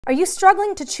Are you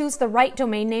struggling to choose the right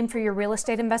domain name for your real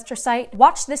estate investor site?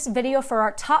 Watch this video for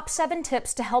our top 7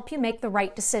 tips to help you make the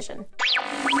right decision.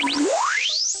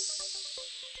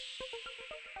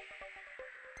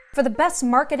 For the best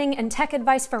marketing and tech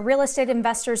advice for real estate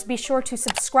investors, be sure to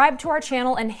subscribe to our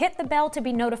channel and hit the bell to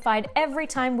be notified every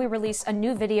time we release a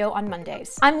new video on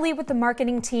Mondays. I'm Lee with the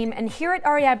marketing team, and here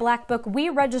at BlackBook, we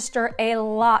register a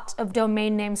lot of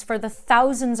domain names for the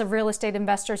thousands of real estate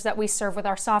investors that we serve with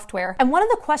our software. And one of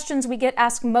the questions we get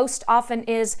asked most often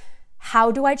is,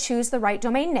 how do I choose the right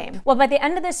domain name? Well, by the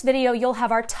end of this video, you'll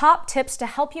have our top tips to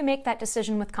help you make that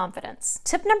decision with confidence.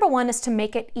 Tip number 1 is to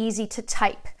make it easy to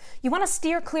type. You want to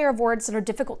steer clear of words that are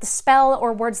difficult to spell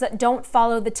or words that don't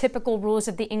follow the typical rules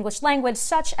of the English language,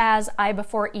 such as I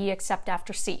before E except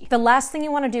after C. The last thing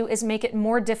you want to do is make it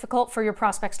more difficult for your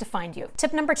prospects to find you.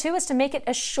 Tip number 2 is to make it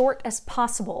as short as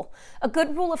possible. A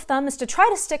good rule of thumb is to try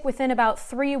to stick within about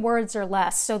 3 words or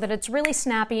less so that it's really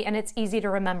snappy and it's easy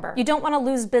to remember. You don't want to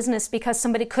lose business because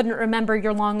somebody couldn't remember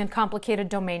your long and complicated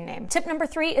domain name. Tip number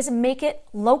 3 is make it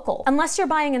local. Unless you're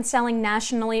buying and selling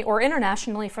nationally or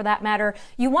internationally for that matter,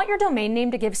 you want your domain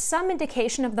name to give some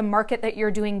indication of the market that you're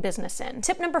doing business in.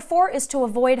 Tip number 4 is to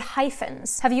avoid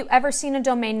hyphens. Have you ever seen a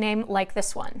domain name like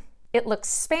this one? It looks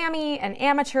spammy and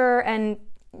amateur, and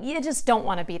you just don't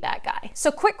want to be that guy.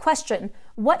 So quick question,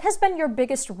 what has been your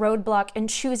biggest roadblock in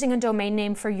choosing a domain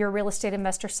name for your real estate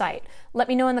investor site? Let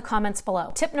me know in the comments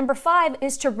below. Tip number 5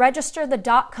 is to register the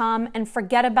 .com and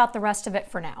forget about the rest of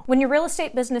it for now. When your real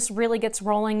estate business really gets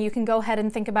rolling, you can go ahead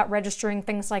and think about registering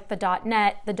things like the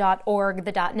 .net, the .org,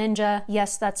 the .ninja.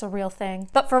 Yes, that's a real thing.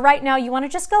 But for right now, you want to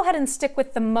just go ahead and stick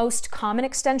with the most common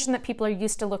extension that people are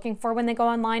used to looking for when they go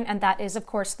online, and that is, of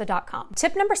course, the .com.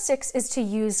 Tip number 6 is to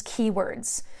use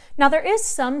keywords. Now, there is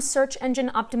some search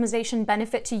engine optimization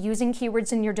benefit to using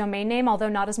keywords in your domain name, although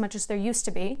not as much as there used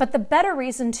to be. But the better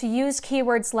reason to use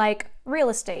keywords like real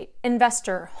estate,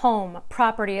 investor, home,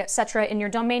 property, etc. in your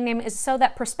domain name is so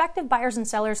that prospective buyers and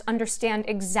sellers understand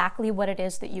exactly what it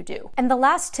is that you do. And the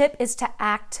last tip is to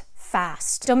act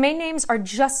fast. Domain names are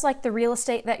just like the real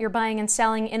estate that you're buying and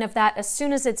selling, in of that as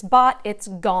soon as it's bought, it's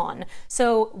gone.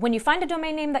 So when you find a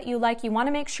domain name that you like, you want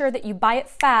to make sure that you buy it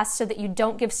fast so that you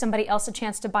don't give somebody else a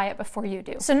chance to buy it before you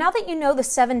do. So now that you know the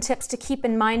 7 tips to keep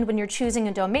in mind when you're choosing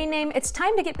a domain name, it's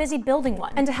time to get busy building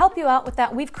one. And to help you out with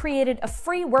that, we've created a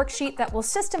free worksheet that will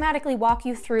systematically walk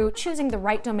you through choosing the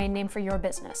right domain name for your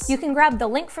business. You can grab the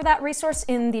link for that resource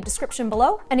in the description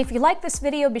below. And if you like this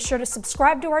video, be sure to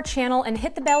subscribe to our channel and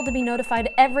hit the bell to be notified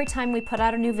every time we put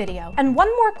out a new video. And one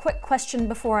more quick question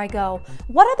before I go.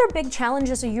 What other big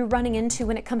challenges are you running into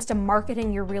when it comes to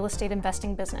marketing your real estate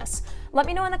investing business? Let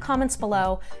me know in the comments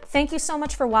below. Thank you so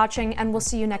much for watching, and we'll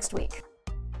see you next week.